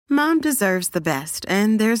Mom deserves the best,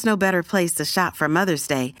 and there's no better place to shop for Mother's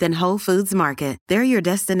Day than Whole Foods Market. They're your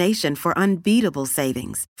destination for unbeatable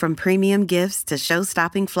savings, from premium gifts to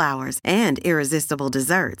show-stopping flowers and irresistible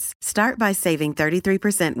desserts. Start by saving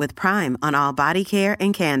 33% with Prime on all body care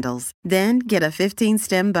and candles. Then get a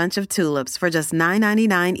 15-stem bunch of tulips for just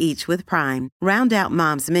 $9.99 each with Prime. Round out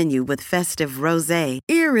Mom's menu with festive rosé,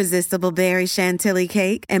 irresistible berry chantilly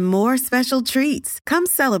cake, and more special treats. Come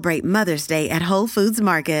celebrate Mother's Day at Whole Foods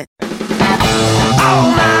Market.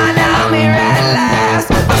 Oh man, I'm here at last.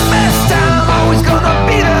 The best time, always gonna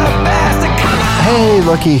be the best. Hey,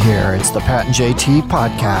 looky here. It's the Pat and JT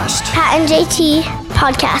podcast. Pat and JT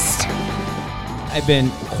podcast. I've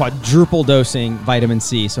been quadruple dosing vitamin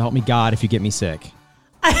C, so help me God if you get me sick.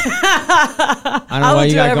 I don't know what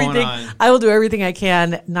you got going on. I will do everything I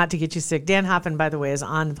can not to get you sick. Dan Hoppen, by the way, is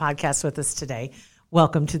on the podcast with us today.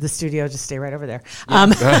 Welcome to the studio. Just stay right over there.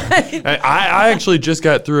 I actually just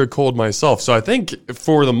got through a cold myself, so I think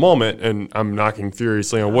for the moment, and I'm knocking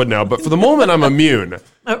furiously on wood now, but for the moment I'm immune.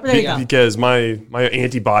 There you go. Because my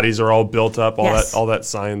antibodies are all built up, Yes. all that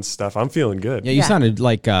science stuff. I'm feeling good. Yeah, you sounded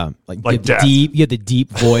like death. deep. You had the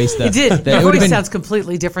deep voice. You did. Your voice sounds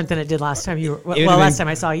completely different than it did last time you were. Last time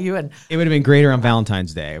I saw you, and it would have been greater on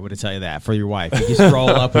Valentine's Day. I would have tell you that for your wife. You just roll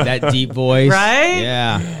up with that deep voice, right?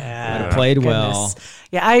 Yeah, would have played well.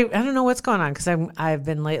 Yeah, I don't know what's going on because I've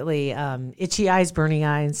been lately itchy eyes, burning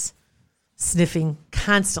eyes, sniffing,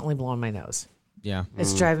 constantly blowing my nose. Yeah,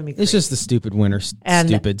 It's driving me crazy. It's just the stupid winter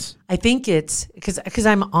stupids. I think it's because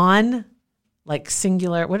I'm on like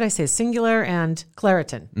singular. What did I say? Singular and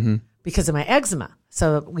Claritin because of my eczema.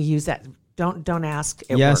 So we use that. Don't ask.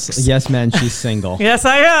 It works. Yes, man. She's single. Yes,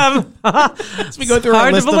 I am. As we go through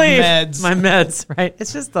our list of meds. My meds, right?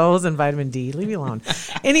 It's just those and vitamin D. Leave me alone.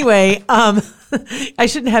 Anyway, I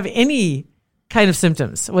shouldn't have any kind of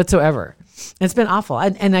symptoms whatsoever. It's been awful,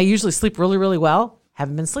 and I usually sleep really, really well.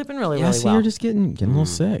 Haven't been sleeping really well. You're just getting a little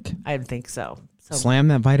sick. I think so. Slam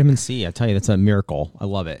that vitamin C. I tell you, that's a miracle. I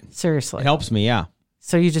love it. Seriously, it helps me. Yeah.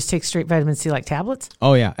 So you just take straight vitamin C like tablets?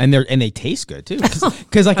 Oh yeah, and they taste good too.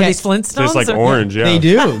 Because like these Flintstones, tastes like orange. Yeah, they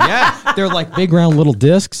do. Yeah, they're like big round little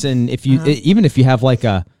discs, and if you even if you have like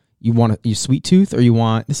you want a sweet tooth, or you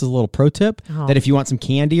want, this is a little pro tip, that if you want some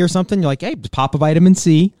candy or something, you're like, hey, just pop a vitamin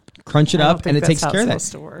C, crunch it up, and it takes care of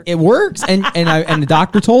that. It works, and the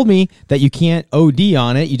doctor told me that you can't OD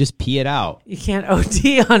on it; you just pee it out. You can't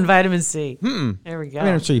OD on vitamin C. There we go. I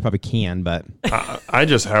mean, I'm sure you probably can, but I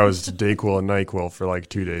just housed Dayquil and NyQuil for like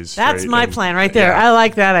 2 days. That's straight, my plan right there. Yeah. I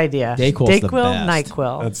like that idea. Dayquil,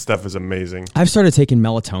 NyQuil. That stuff is amazing. I've started taking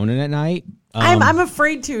melatonin at night. I'm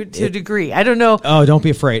afraid to a degree. I don't know. Oh, don't be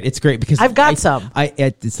afraid. It's great because I've got some.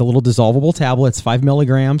 It's a little dissolvable tablet. It's 5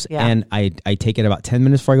 milligrams, and I take it about 10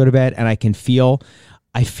 minutes before I go to bed, and I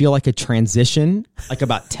feel like a transition, like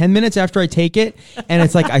about 10 minutes after I take it, and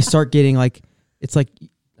it's like I start getting like, it's like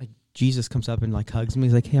Jesus comes up and like hugs me.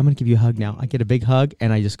 He's like, hey, I'm going to give you a hug now. I get a big hug,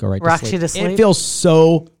 and I just go right Rocks to sleep. you to sleep. It feels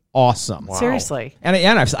so awesome. Wow. Seriously. And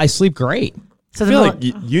I sleep great. So I feel like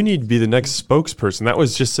you need to be the next spokesperson. That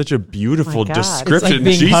was just such a beautiful description.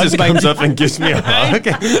 Like Jesus comes up and gives me a hug.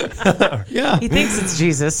 Yeah. He thinks it's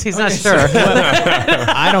Jesus. He's not sure.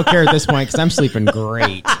 I don't care at this point because I'm sleeping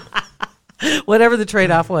great. Whatever the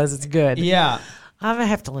trade-off was, it's good. Yeah. I'm going to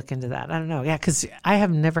have to look into that. I don't know. Yeah, because I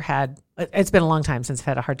have never had, it's been a long time since I've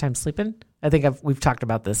had a hard time sleeping. I think we've talked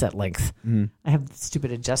about this at length. I have the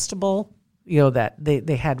stupid adjustable, that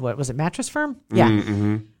they had, what was it, Mattress Firm? Yeah.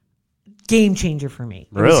 Mm-hmm. Game changer for me.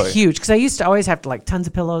 It was huge because I used to always have to like tons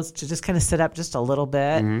of pillows to just kind of sit up just a little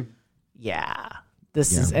bit. Yeah.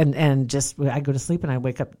 This is, and just, I go to sleep and I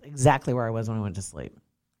wake up exactly where I was when I went to sleep.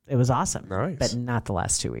 It was awesome. Nice. But not the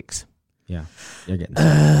last 2 weeks. Yeah, you're getting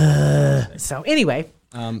so anyway,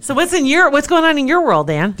 so what's going on in your world,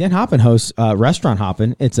 Dan? Dan Hoppen hosts Restaurant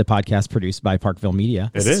Hoppen. It's a podcast produced by Parkville Media.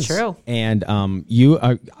 It is true, and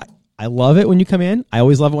I love it when you come in. I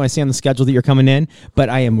always love it when I see on the schedule that you're coming in. But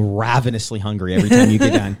I am ravenously hungry every time you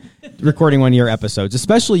get done recording one of your episodes.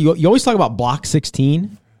 Especially you always talk about Block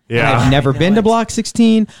 16. Yeah, I've never been to Block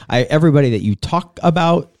 16. Everybody that you talk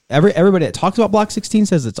about, everybody that talks about Block 16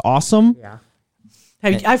 says it's awesome. Yeah.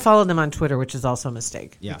 I followed them on Twitter, which is also a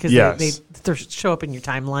mistake. Yeah. Because they show up in your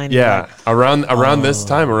timeline. Yeah. Around this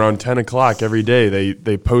time, around 10 o'clock every day,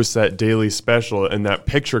 they post that daily special and that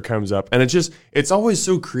picture comes up. And it's always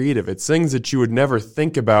so creative. It's things that you would never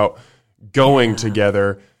think about going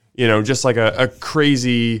together, just like a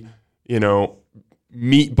crazy,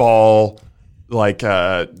 meatball, like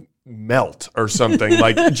melt or something,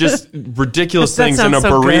 like just ridiculous things in a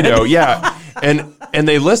burrito. Yeah. And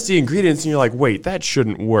they list the ingredients and you're like, wait, that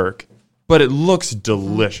shouldn't work. but it looks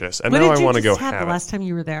delicious. And What now did I you want to just go have have the it. last time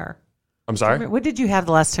you were there? I'm sorry? What did you have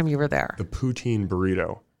the last time you were there? The poutine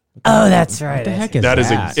burrito. Oh, that's right. What the heck is That is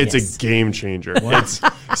that? it's Yes. a game changer. It's a What is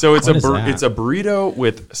that? it's a burrito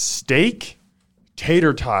with steak,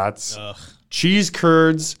 tater tots, cheese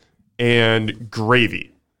curds, and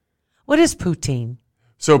gravy. What is poutine?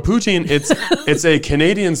 So poutine, it's a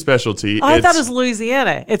Canadian specialty. Oh, I thought It's- it was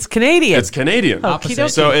Louisiana. It's Canadian. It's Canadian.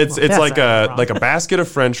 Okey-dokey. So it's Well, like that's a wrong. like a basket of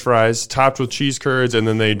French fries topped with cheese curds, and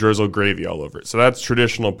then they drizzle gravy all over it. So that's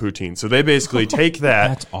traditional poutine. So they basically take that,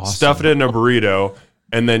 That's awesome. stuff it in a burrito,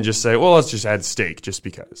 and then just say, well, let's just add steak, just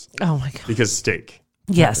because, Oh my god. because steak.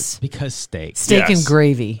 Yes. Because steak. Steak Yes. and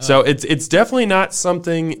gravy. So it's definitely not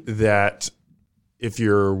something that if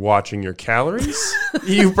you're watching your calories,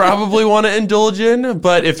 you probably want to indulge in.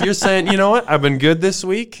 But if you're saying, you know what, I've been good this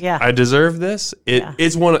week, Yeah. I deserve this.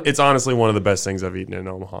 It's honestly one of the best things I've eaten in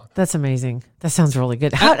Omaha. That's amazing. That sounds really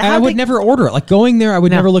good. I would never order it. Like going there, I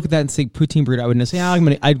would never look at that and say poutine burrito. I wouldn't say,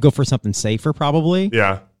 I'd go for something safer probably.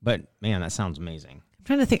 Yeah. But man, that sounds amazing. I'm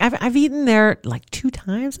trying to think. I've eaten there like 2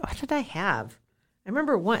 times. What did I have? I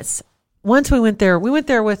remember once we went there. We went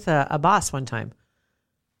there with a boss one time.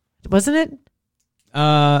 Wasn't it?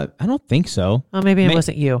 I don't think so. Oh, maybe it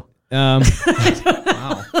wasn't you. Wow.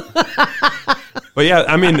 But yeah,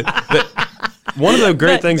 I mean, one of the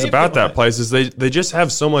great things about that place is they just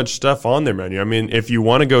have so much stuff on their menu. I mean, if you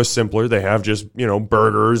want to go simpler, they have just,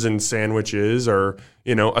 burgers and sandwiches or,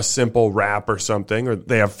 a simple wrap or something, or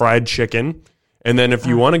they have fried chicken. And then if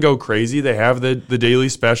you want to go crazy, they have the daily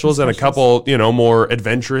specials and a couple, more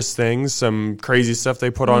adventurous things, some crazy stuff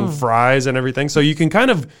they put on fries and everything. So you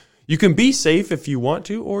can be safe if you want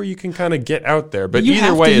to, or you can kind of get out there. But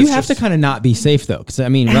either way, you have to kind of not be safe though, because I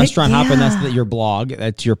mean, restaurant hopping. That's your blog.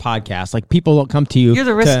 That's your podcast. Like people don't come to you. You're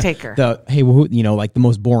the risk taker. Like the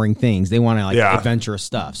most boring things. They want to Yeah. adventurous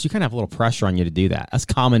stuff. So you kind of have a little pressure on you to do that. Us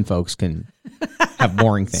common folks can have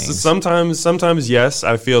boring things. Sometimes, yes,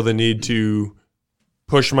 I feel the need to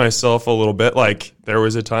push myself a little bit. Like there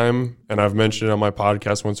was a time, and I've mentioned it on my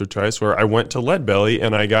podcast once or twice, where I went to Lead Belly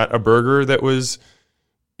and I got a burger that was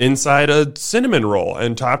inside a cinnamon roll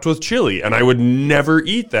and topped with chili, and I would never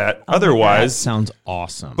eat that That otherwise. sounds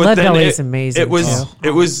awesome. But Lead then Belly is amazing, It was too.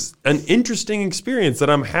 it was an interesting experience that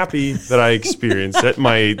I'm happy that I experienced it.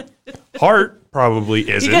 My heart probably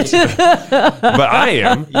isn't, but I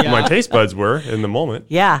am. My taste buds were in the moment.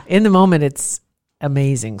 Yeah, in the moment, it's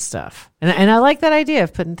amazing stuff, and I like that idea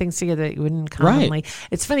of putting things together that you wouldn't commonly.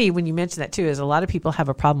 It's funny when you mention that too. Is a lot of people have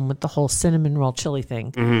a problem with the whole cinnamon roll chili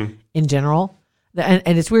thing in general.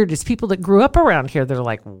 And it's weird. It's people that grew up around here that are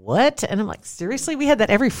like, what? And I'm like, seriously? We had that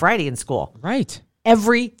every Friday in school. Right.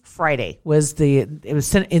 Every Friday was in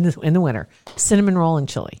the winter, cinnamon roll and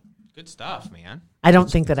chili. Good stuff, man. I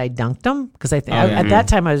don't think that I dunked them because at that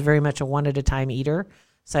time I was very much a one at a time eater.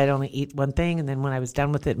 So I'd only eat one thing, and then when I was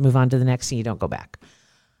done with it, move on to the next, and you don't go back.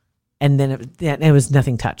 And then it was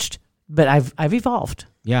nothing touched. But I've evolved.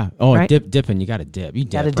 Yeah. Oh, Right? dipping. You got to dip. You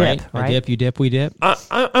dip, Gotta right? dip, I right? dip. You dip. We dip.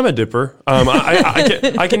 I'm a dipper.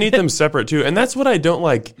 I can eat them separate too, and that's what I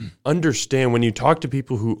don't understand when you talk to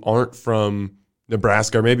people who aren't from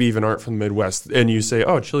Nebraska or maybe even aren't from the Midwest, and you say,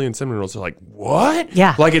 "Oh, chili and cinnamon rolls." They're like, "What?"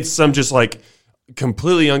 Yeah. like it's some just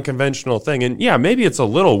completely unconventional thing. And yeah, maybe it's a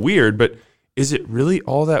little weird, but is it really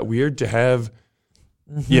all that weird to have?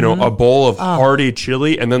 A bowl of hearty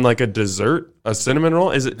chili and then a dessert, a cinnamon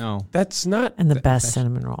roll? Is it? No. That's not. And the best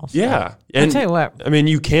cinnamon rolls. Yeah. I'll And tell you what. I mean,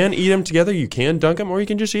 you can eat them together, you can dunk them, or you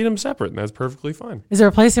can just eat them separate, and that's perfectly fine. Is there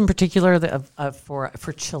a place in particular that for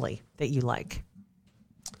chili that you like?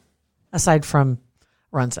 Aside from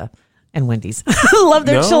Runza and Wendy's. Love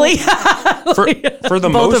their No. chili. For the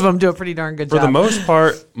Both most of them do a pretty darn good For job. the most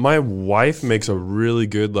part, my wife makes a really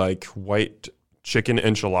good white chicken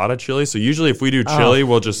enchilada chili. So usually if we do chili,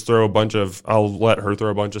 we'll just I'll let her throw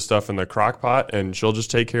a bunch of stuff in the crock pot and she'll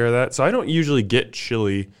just take care of that. So I don't usually get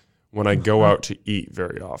chili when I go out to eat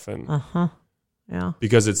very often. Yeah.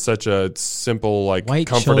 Because it's such a simple, White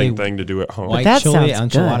comforting chili- thing to do at home. White That chili,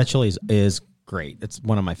 sounds enchilada good. chili is great. It's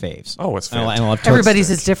one of my faves. Oh, it's I love fantastic. Everybody's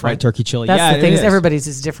is different. White turkey chili. That's Yeah, the thing. it Is is. everybody's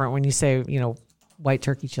is different. When you say, white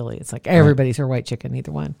turkey chili, it's like everybody's or white chicken,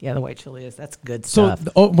 either one. Yeah, the white chili that's good So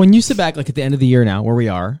stuff. when you sit back, at the end of the year now, where we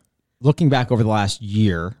are, looking back over the last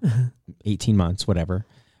year, 18 months, whatever,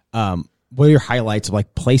 what are your highlights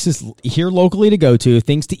of places here locally to go to,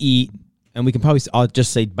 things to eat? And we can probably, I'll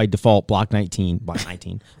just say by default, block 16,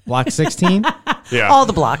 Yeah. All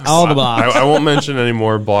the blocks. all the blocks. I won't mention any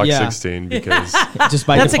more block Yeah. 16 because just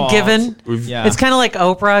by That's default. a given. Yeah. It's kind of like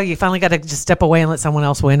Oprah. You finally got to just step away and let someone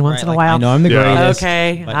else win once Right, in a like, while. I know I'm the Yeah. greatest.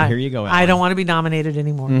 Okay. But here you go. I don't want to be nominated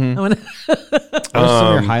anymore. What are some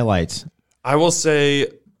of your highlights? I will say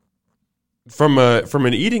from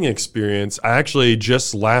an eating experience, I actually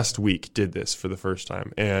just last week did this for the first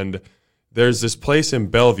time. And there's this place in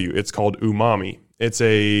Bellevue. It's called Umami. It's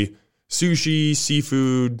a sushi,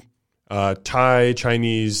 seafood, Thai,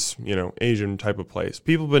 Chinese, Asian type of place.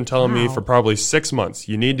 People have been telling me for probably 6 months,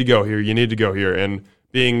 you need to go here, you need to go here. And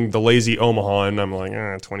being the lazy Omahan, I'm like,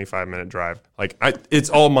 25-minute drive. Like, it's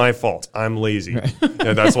all my fault. I'm lazy. Right.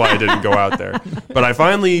 And that's why I didn't go out there. But I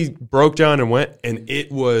finally broke down and went, and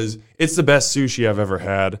it's the best sushi I've ever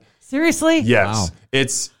had. Seriously? Yes.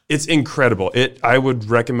 Wow. It's incredible. I would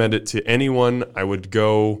recommend it to anyone. I would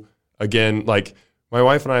go again. Like, my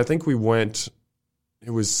wife and I think we went,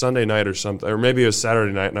 it was Sunday night or something, or maybe it was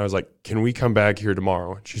Saturday night, and I was like, can we come back here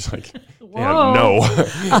tomorrow? And she's like, yeah,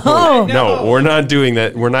 no. No, we're not doing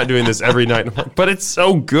that. We're not doing this every night. I'm like, but it's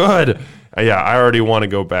so good. Yeah, I already want to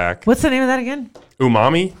go back. What's the name of that again?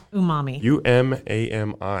 Umami. Umami.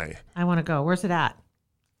 UMAMI. I want to go. Where's it at?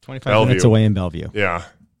 25 minutes away in Bellevue. Yeah.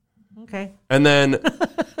 Okay. And then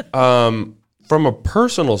from a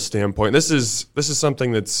personal standpoint, this is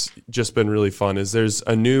something that's just been really fun. Is there's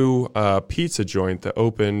a new pizza joint that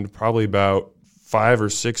opened probably about 5 or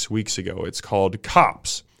 6 weeks ago. It's called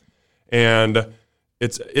Cops, and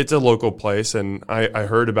it's a local place. And I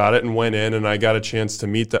heard about it and went in, and I got a chance to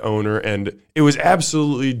meet the owner, and it was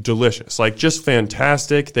absolutely delicious, like just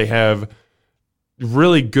fantastic. They have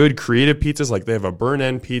really good creative pizzas. Like they have a burnt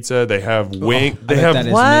end pizza. They have wing. They have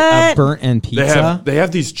a burnt end pizza. They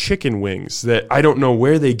have these chicken wings that I don't know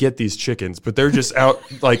where they get these chickens, but they're just out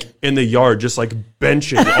like in the yard, just like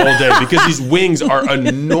benching all day because these wings are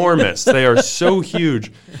enormous. They are so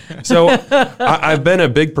huge. So I've been a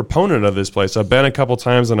big proponent of this place. I've been a couple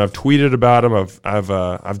times and I've tweeted about them.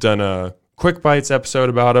 I've done a Quick Bites episode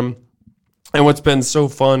about them. And what's been so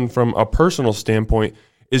fun from a personal standpoint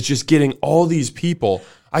is just getting all these people.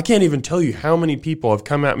 I can't even tell you how many people have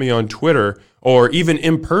come at me on Twitter or even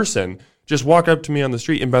in person, just walk up to me on the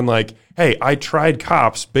street and been like, hey, I tried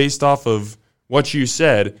Cops based off of what you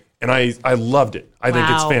said, and I loved it. I think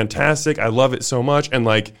it's fantastic. I love it so much. And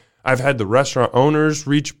like, I've had the restaurant owners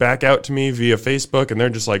reach back out to me via Facebook, and they're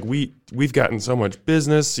just like, we've gotten so much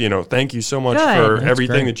business. Thank you so much for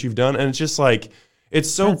everything that you've done. And it's just like, it's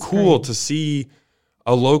so cool to see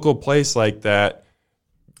a local place like that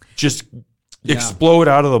just explode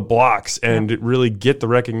out of the blocks and really get the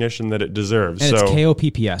recognition that it deserves. And it's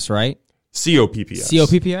KOPPS, right? COPPS.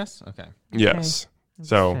 COPPS? Okay. Yes. Okay.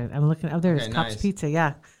 So I'm looking. Oh, there's Cops nice. Pizza.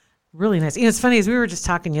 Yeah. Really nice. It's funny, as we were just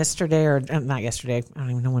talking yesterday, or not yesterday. I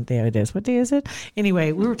don't even know what day it is. What day is it?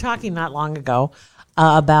 Anyway, we were talking not long ago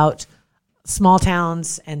about small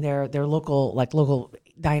towns and their local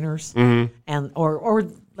diners, and or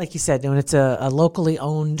like you said, when it's a locally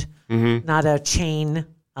owned, not a chain.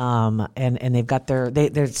 And they've got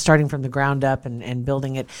they're starting from the ground up and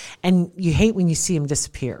building it, and you hate when you see them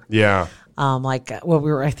disappear. Yeah. We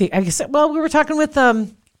were talking with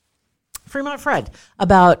Fremont Fred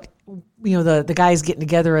about the guys getting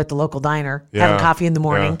together at the local diner, having coffee in the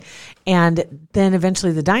morning, and then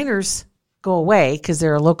eventually the diners go away because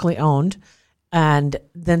they're locally owned, and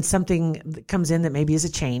then something comes in that maybe is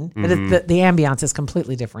a chain, but the ambiance is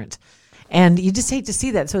completely different. And you just hate to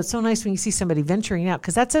see that. So it's so nice when you see somebody venturing out,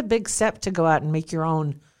 because that's a big step to go out and make your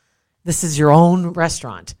own. This is your own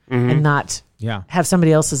restaurant, and not have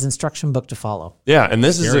somebody else's instruction book to follow. Yeah, and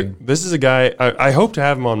this is a guy. I hope to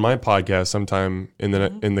have him on my podcast sometime in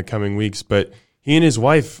the coming weeks. But he and his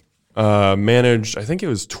wife managed, I think it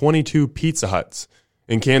was 22 Pizza Huts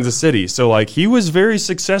in Kansas City. So like, he was very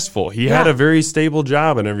successful. He had a very stable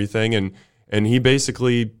job and everything, and he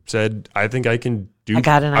basically said, I think I can do. I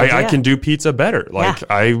got an idea. I can do pizza better. Like,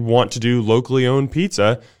 I want to do locally owned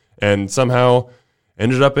pizza, and somehow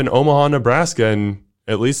ended up in Omaha, Nebraska, and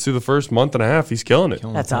at least through the first month and a half, he's killing it.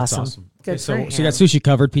 That's awesome. Good. So you got sushi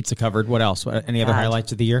covered, pizza covered. What else? Any other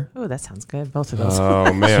highlights of the year? Oh, that sounds good. Both of those.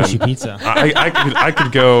 Oh man, sushi pizza. I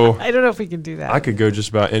could go. I don't know if we can do that. I could go just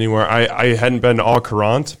about anywhere. I hadn't been to Au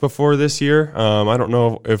Courant before this year. I don't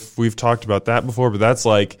know if we've talked about that before, but that's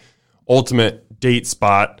like ultimate date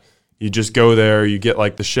spot. You just go there. You get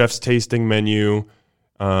like the chef's tasting menu,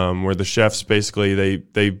 where the chefs basically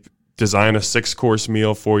they design a 6-course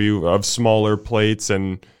meal for you of smaller plates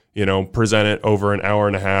and present it over an hour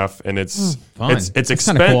and a half, and it's cool.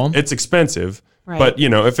 It's expensive, right. But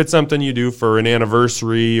if it's something you do for an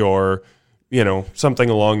anniversary or something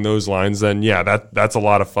along those lines, then that's a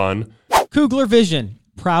lot of fun. Kugler Vision,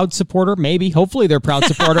 proud supporter, hopefully they're a proud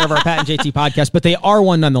supporter of our Pat and JT podcast, but they are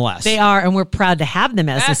one nonetheless. They are, and we're proud to have them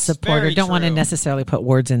as a supporter. very Don't want to true. necessarily put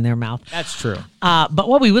words in their mouth. That's true. But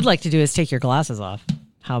what we would like to do is take your glasses off.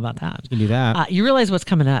 How about that? You can do that. You realize what's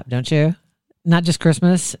coming up, don't you? not just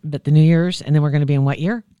Christmas, but the New Year's, and then we're going to be in what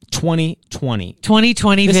year? 2020.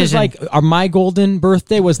 2020 This vision. is like my golden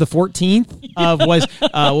birthday was the 14th of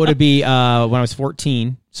would it be when I was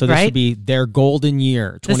 14. So this Right. would be their golden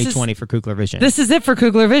year, 2020 for Kugler Vision. This is it for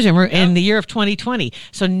Kugler Vision. We're in the year of 2020.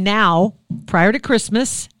 So now, prior to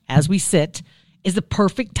Christmas, as we sit, is the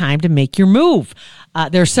perfect time to make your move.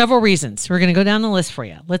 There are several reasons. We're going to go down the list for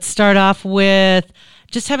you. Let's start off with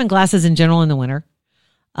just having glasses in general in the winter,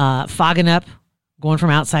 fogging up, going from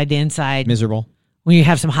outside to inside. Miserable. When you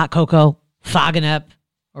have some hot cocoa, fogging up,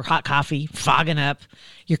 or hot coffee, fogging up.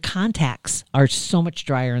 Your contacts are so much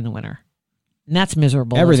drier in the winter. And that's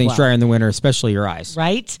miserable. Everything's as well. drier in the winter, especially your eyes.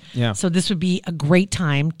 Right? Yeah. So this would be a great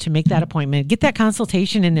time to make that appointment, get that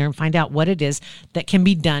consultation in there and find out what it is that can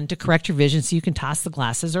be done to correct your vision so you can toss the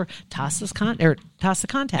glasses or toss the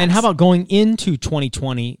contacts. And how about going into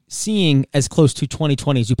 2020, seeing as close to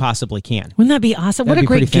 2020 as you possibly can? Wouldn't that be awesome? That'd What a be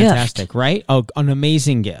great pretty gift. fantastic, right? Oh, an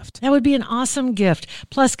amazing gift. That would be an awesome gift.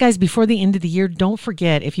 Plus, guys, before the end of the year, don't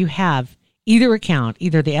forget if you have either account,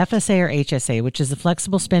 either the FSA or HSA, which is the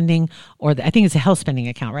flexible spending, or I think it's a health spending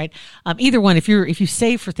account, right? Either one. If you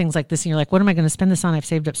save for things like this and you're like, what am I going to spend this on? I've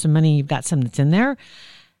saved up some money. You've got some that's in there.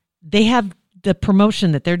 They have the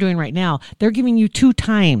promotion that they're doing right now. They're giving you two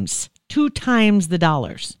times the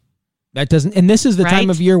dollars. That doesn't, and this is the time Right?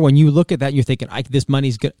 of year when you look at that and you're thinking, this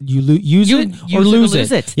money's good. You use it or lose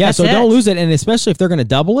it. Yeah, That's so it. don't lose it, and especially if they're going to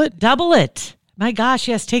double it. Double it. My gosh,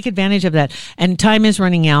 yes, take advantage of that. And time is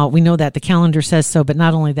running out. We know that the calendar says so, but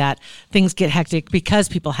not only that, things get hectic because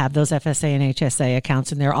people have those FSA and HSA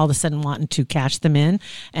accounts and they're all of a sudden wanting to cash them in.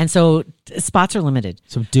 And so spots are limited.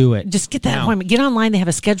 So do it. Just get that now. appointment. Get online. They have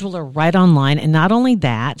a scheduler right online. And not only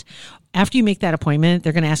that, after you make that appointment,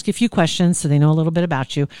 they're going to ask you a few questions so they know a little bit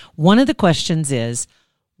about you. One of the questions is,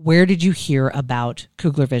 where did you hear about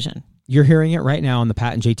Kugler Vision? You're hearing it right now on the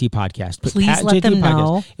Pat and JT podcast. Put Please Pat and let JT them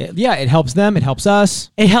podcast. know. It helps them. It helps us.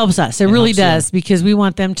 It helps us. It really helps you. does because we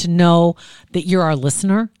want them to know that you're our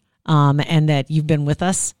listener and that you've been with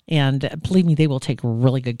us. And believe me, they will take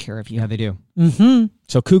really good care of you. Yeah, they do. Mm-hmm.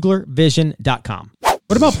 So KuglerVision.com.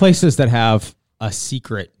 What about places that have a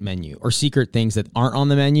secret menu or secret things that aren't on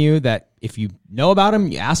the menu that if you know about them,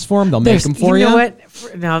 you ask for them, they'll make them for you? You know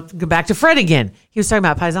what? Now, go back to Fred again. He was talking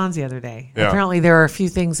about Paisans the other day. Yeah. Apparently, there are a few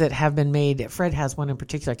things that have been made. Fred has one in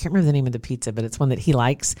particular. I can't remember the name of the pizza, but it's one that he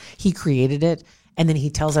likes. He created it, and then he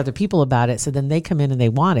tells other people about it. So then they come in and they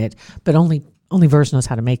want it, but only Verse knows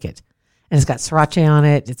how to make it. And it's got sriracha on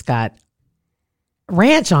it. It's got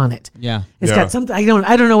ranch on it. Yeah. It's Yeah. got something I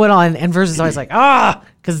don't know what all. And Verse is always like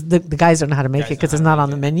because the guys don't know how to make it because it's not on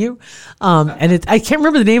the menu. And I can't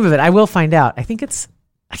remember the name of it. I will find out. I can't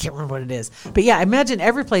remember what it is. But yeah, imagine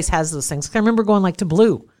every place has those things. 'Cause I remember going like to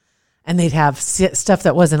Blue, and they'd have stuff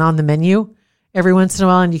that wasn't on the menu every once in a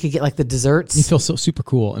while, and you could get like the desserts. You feel so super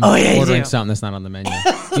cool. And yeah, you ordering do. something that's not on the menu.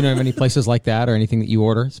 Do you know of any places like that or anything that you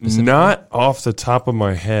order specifically? Not off the top of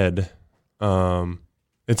my head.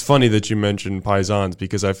 It's funny that you mentioned Paisans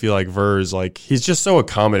because I feel like Ver's like he's just so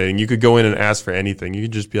accommodating. You could go in and ask for anything. You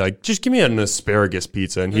could just be like, just give me an asparagus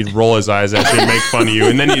pizza, and he'd roll his eyes at you and make fun of you,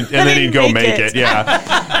 and then he'd go make it.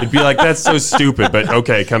 Yeah, he'd be like, that's so stupid, but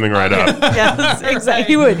okay, coming right up. Yes, exactly.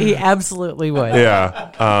 He would. He absolutely would.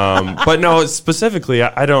 Yeah, but no, specifically,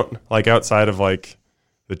 I don't like outside of like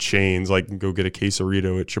the chains, like go get a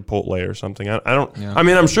quesarito at Chipotle or something. I don't. Yeah. I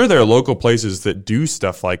mean, I'm sure there are local places that do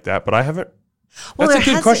stuff like that, but I haven't. Well, That's a there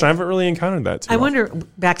good has- question. I haven't really encountered that too I often. wonder,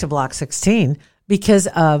 back to Block 16, because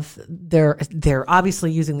of they're obviously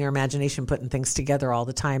using their imagination, putting things together all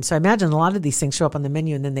the time. So I imagine a lot of these things show up on the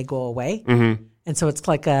menu and then they go away. Mm-hmm. And so it's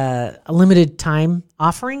like a limited time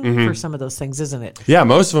offering for some of those things, isn't it? Yeah,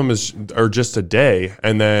 most of them are just a day,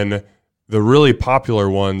 and then the really popular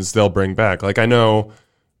ones they'll bring back. Like I know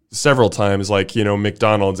several times, like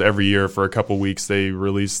McDonald's every year for a couple weeks they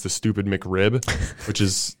release the stupid McRib, which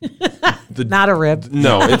is Not a rib.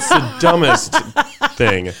 no, it's the dumbest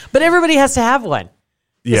thing. But everybody has to have one.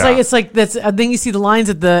 Yeah, It's like that's then you see the lines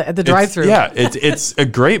at the drive-through. Yeah, it's a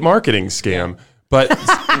great marketing scam. But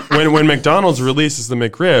when McDonald's releases the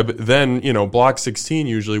McRib, then Block 16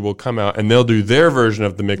 usually will come out and they'll do their version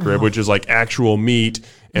of the McRib, which is like actual meat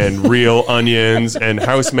and real onions and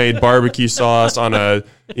house-made barbecue sauce on a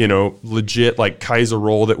legit like Kaiser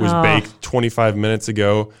roll that was baked 25 minutes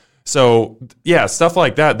ago. So yeah, stuff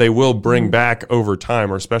like that they will bring back over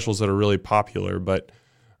time, or specials that are really popular. But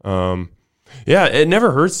yeah, it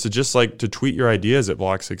never hurts to just like to tweet your ideas at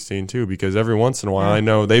Block 16 too, because every once in a while I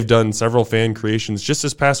know they've done several fan creations just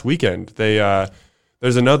this past weekend. They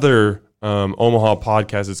there's another Omaha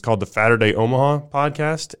podcast. It's called the Fatterday Omaha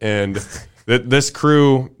podcast, and this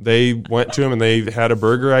crew, they went to him and they had a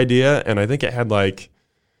burger idea, and I think it had like,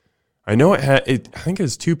 I think it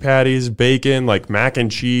was 2 patties, bacon, like mac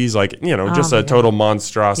and cheese, like, just a total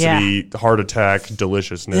monstrosity, heart attack,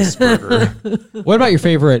 deliciousness burger. What about your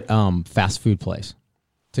favorite fast food place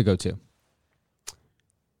to go to?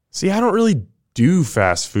 See, I don't really do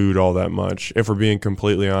fast food all that much, if we're being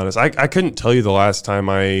completely honest. I couldn't tell you the last time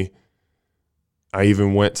I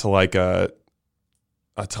even went to like a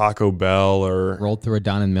Taco Bell or rolled through a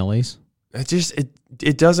Don and Millie's.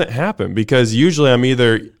 It doesn't happen, because usually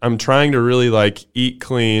I'm trying to really like eat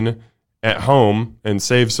clean at home and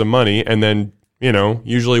save some money, and then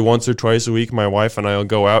usually once or twice a week my wife and I will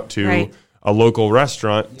go out to a local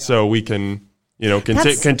restaurant so we can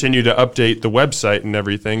continue to update the website and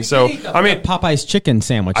everything. So I mean, Popeye's chicken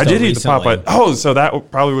sandwich. I did eat the Popeye. Oh, so that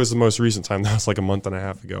probably was the most recent time. That was like a month and a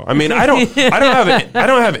half ago. I mean, I don't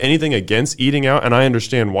have anything against eating out, and I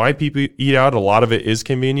understand why people eat out. A lot of it is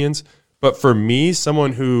convenience. But for me,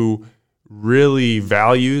 someone who really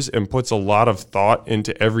values and puts a lot of thought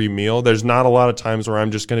into every meal, there's not a lot of times where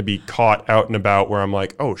I'm just going to be caught out and about where I'm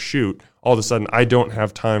like, oh, shoot, all of a sudden I don't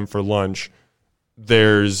have time for lunch.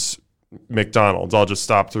 There's McDonald's. I'll just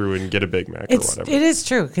stop through and get a Big Mac or whatever. It is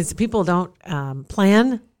true, because people don't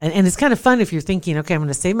plan. And it's kind of fun if you're thinking, okay, I'm going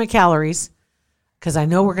to save my calories because I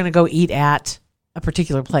know we're going to go eat at a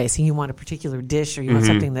particular place and you want a particular dish or you want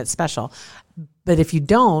something that's special. But if you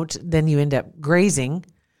don't, then you end up grazing.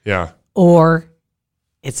 Yeah. Or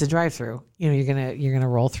it's a drive-through. You're gonna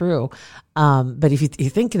roll through. But if you're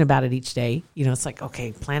thinking about it each day, it's like,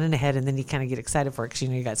 okay, planning ahead, and then you kind of get excited for it because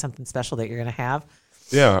you got something special that you're gonna have.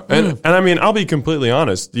 Yeah, and I mean, I'll be completely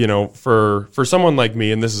honest. For someone like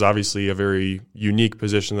me, and this is obviously a very unique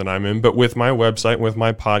position that I'm in, but with my website, with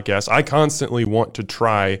my podcast, I constantly want to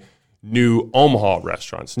try new Omaha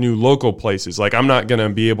restaurants, new local places. Like, I'm not gonna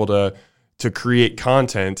be able to create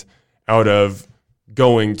content out of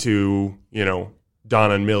going to,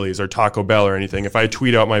 Don and Millie's or Taco Bell or anything. If I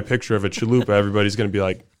tweet out my picture of a chalupa, everybody's going to be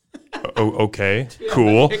like, oh, okay,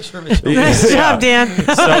 cool. Nice job, Dan.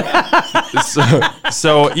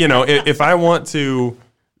 So, if I want to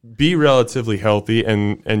be relatively healthy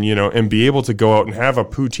and be able to go out and have a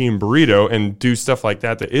poutine burrito and do stuff like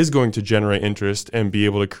that is going to generate interest and be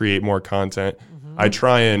able to create more content, I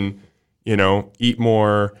try and, eat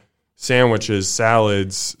more sandwiches,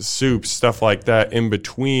 salads, soups, stuff like that in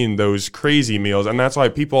between those crazy meals. And that's why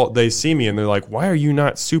they see me and they're like, why are you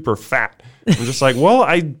not super fat? I'm just like, well,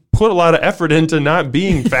 I put a lot of effort into not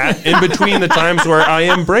being fat in between the times where I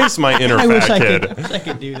embrace my inner fat kid. I wish I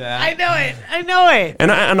could do that. I know it.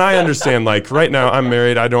 And I understand, like, right now I'm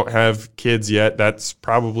married. I don't have kids yet. That's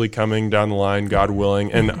probably coming down the line, God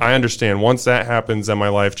willing. And I understand once that happens, then my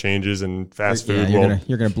life changes and fast food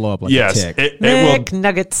you're gonna blow up like a tick. It will,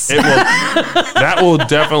 nuggets. That will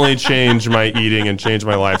definitely change my eating and change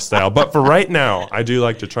my lifestyle. But for right now, I do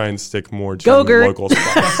like to try and stick more to local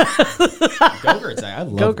spots. Go-Gurt. I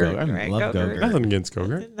love Go-Gurt. I love Go-Gurt. Nothing against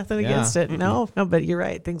Go-Gurt. Nothing against it. No, but you're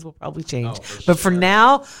right. Things will probably change. But for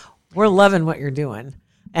now, we're loving what you're doing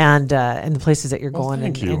and the places that you're going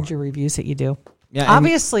and your reviews that you do. Yeah,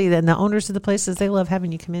 obviously, then the owners of the places, they love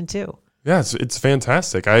having you come in too. Yeah, it's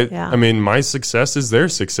fantastic. I mean, my success is their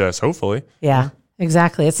success, hopefully. Yeah,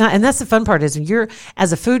 exactly. It's not, and that's the fun part is you're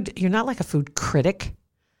not like a food critic.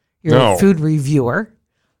 You're a food reviewer.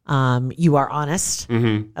 You are honest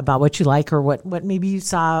about what you like or what maybe you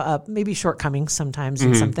saw, maybe shortcomings sometimes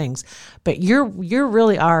in some things, but you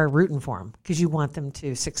really are rooting for them because you want them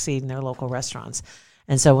to succeed in their local restaurants.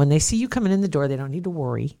 And so when they see you coming in the door, they don't need to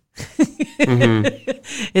worry.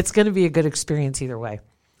 It's going to be a good experience either way.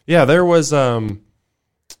 Yeah, there was, I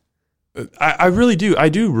really do. I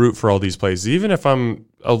do root for all these places, even if I'm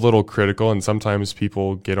a little critical, and sometimes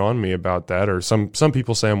people get on me about that, or some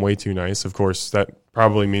people say I'm way too nice. Of course, that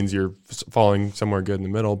probably means you're falling somewhere good in the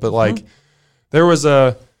middle. But like, there was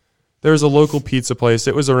a local pizza place.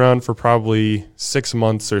 It was around for probably 6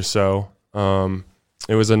 months or so.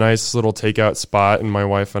 It was a nice little takeout spot, and my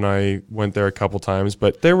wife and I went there a couple times.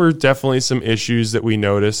 But there were definitely some issues that we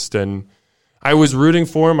noticed, and I was rooting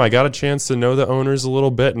for them. I got a chance to know the owners a little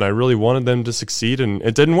bit, and I really wanted them to succeed, and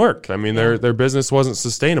it didn't work. I mean, their business wasn't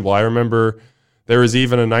sustainable. I remember there was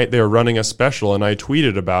even a night they were running a special, and I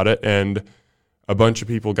tweeted about it, and a bunch of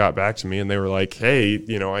people got back to me, and they were like, hey,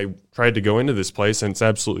 I tried to go into this place, and it's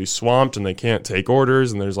absolutely swamped, and they can't take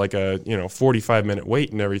orders, and there's like a 45-minute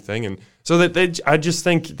wait and everything. And so I just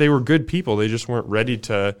think they were good people. They just weren't ready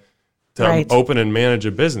to open and manage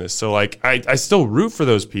a business. So like I still root for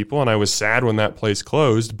those people, and I was sad when that place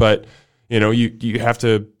closed, but you have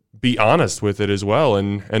to be honest with it as well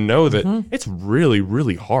and know that it's really,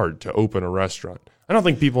 really hard to open a restaurant. I don't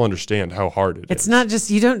think people understand how hard it is. It's not just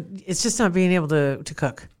it's just not being able to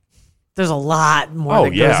cook. There's a lot more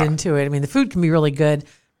that goes into it. I mean, the food can be really good,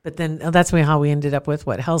 but then that's how we ended up with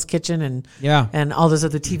Hell's Kitchen and all those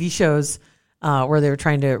other TV shows where they were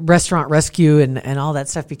trying to restaurant rescue and all that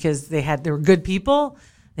stuff because they were good people,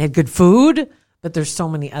 they had good food, but there's so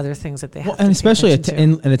many other things that they have. And to especially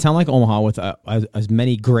in a town like Omaha with as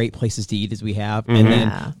many great places to eat as we have, and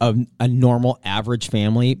then a normal average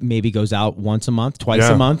family maybe goes out once a month, twice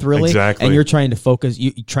a month, really. Exactly. And you're trying to focus.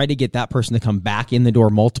 You try to get that person to come back in the door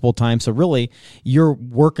multiple times. So really, you're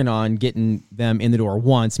working on getting them in the door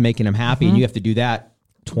once, making them happy, and you have to do that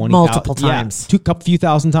multiple times, few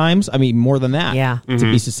thousand times. I mean, more than that. Yeah, to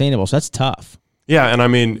be sustainable. So that's tough. Yeah, and I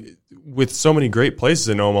mean, with so many great places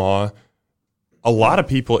in Omaha, a lot of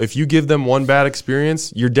people, if you give them one bad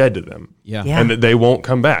experience, you're dead to them. Yeah. And they won't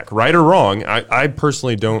come back. Right or wrong, I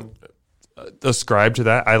personally don't ascribe to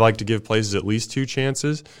that. I like to give places at least 2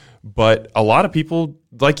 chances. But a lot of people,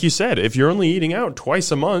 like you said, if you're only eating out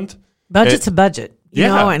twice a month. Budget's a budget. You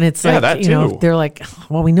know, and it's like, that you too. they're like,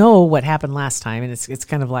 well, we know what happened last time. And it's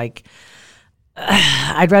kind of like,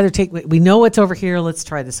 I'd rather we know what's over here. Let's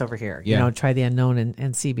try this over here. Yeah. Try the unknown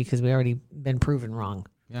and see because we already been proven wrong.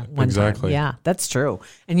 Yeah, exactly. Yeah, that's true.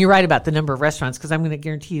 And you're right about the number of restaurants because I'm going to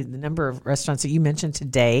guarantee you the number of restaurants that you mentioned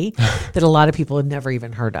today that a lot of people had never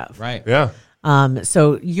even heard of. Right. Yeah.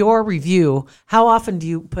 So your review, how often do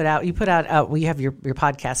you put out? You put out, well, you have your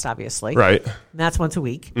podcast, obviously. Right. And that's once a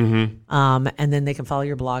week. Mm-hmm. And then they can follow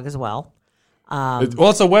your blog as well.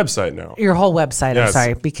 It's a website now. Your whole website, Yes. I'm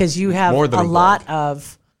sorry, because you have More than a a blog. lot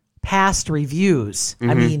of past reviews.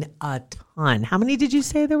 I mean, a ton. How many did you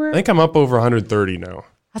say there were? I think I'm up over 130 now.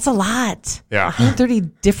 That's a lot. Yeah. 130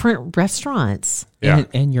 different restaurants. Yeah.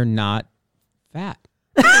 And you're not fat.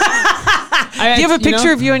 Do you have a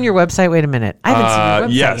picture of you on your website? Wait a minute. I haven't seen your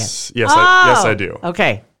website Yes. yet. Yes, I do.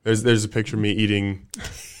 Okay. There's a picture of me eating.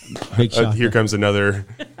 Big shot. Here comes another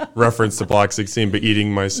reference to Block 16, but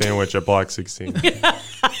eating my sandwich at Block 16.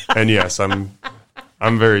 And yes, I'm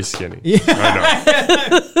very skinny.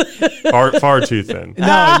 I know. Far too thin.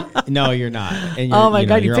 No, you're not. And Oh my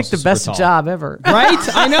God, you you're picked also the best super tall. job ever. Right?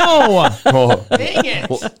 I know. Well, dang it.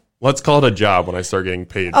 Well, let's call it a job when I start getting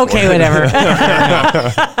paid. Okay, for it. whatever.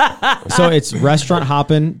 So it's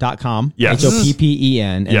restauranthoppin.com. Yes. HOPPEN.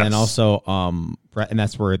 And Yes. then also, and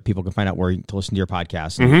that's where people can find out where to listen to your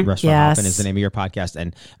podcast. Restaurant Yes. Hoppin' is the name of your podcast.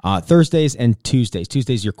 And Thursdays and Tuesdays.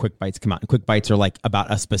 Tuesdays, your Quick Bites come out. And Quick Bites are like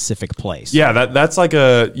about a specific place. Yeah, that's like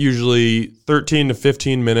a usually 13 to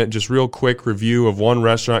 15 minute, just real quick review of one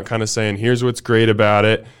restaurant, kind of saying, here's what's great about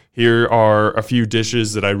it. Here are a few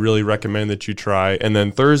dishes that I really recommend that you try. And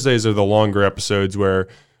then Thursdays are the longer episodes where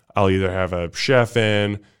I'll either have a chef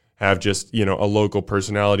in, have just, a local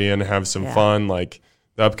personality in, have some fun. Like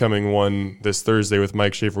the upcoming one this Thursday with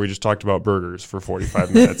Mike Schaefer, we just talked about burgers for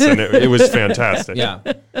 45 minutes. And it was fantastic. Yeah,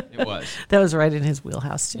 it was. That was right in his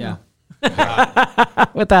wheelhouse, too. Yeah.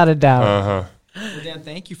 Without a doubt. Uh-huh. Well, Dan,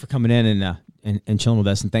 thank you for coming in and chilling with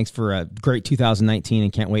us. And thanks for a great 2019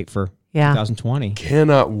 and can't wait for 2020.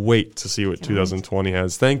 Cannot wait to see what 2020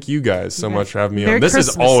 has. Thank you guys so much for having me Merry on. This is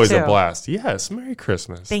Christmas, always too. a blast. Yes, Merry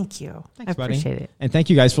Christmas. Thank you. Thanks, I appreciate buddy. it. And thank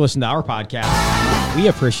you guys for listening to our podcast. We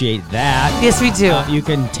appreciate that. Yes, we do. You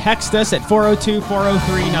can text us at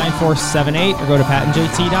 402-403-9478 or go to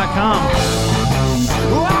patandjt.com.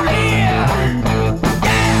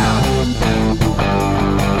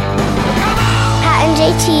 Pat and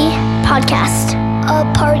JT Podcast, a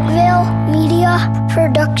Parkville Media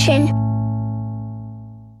Production.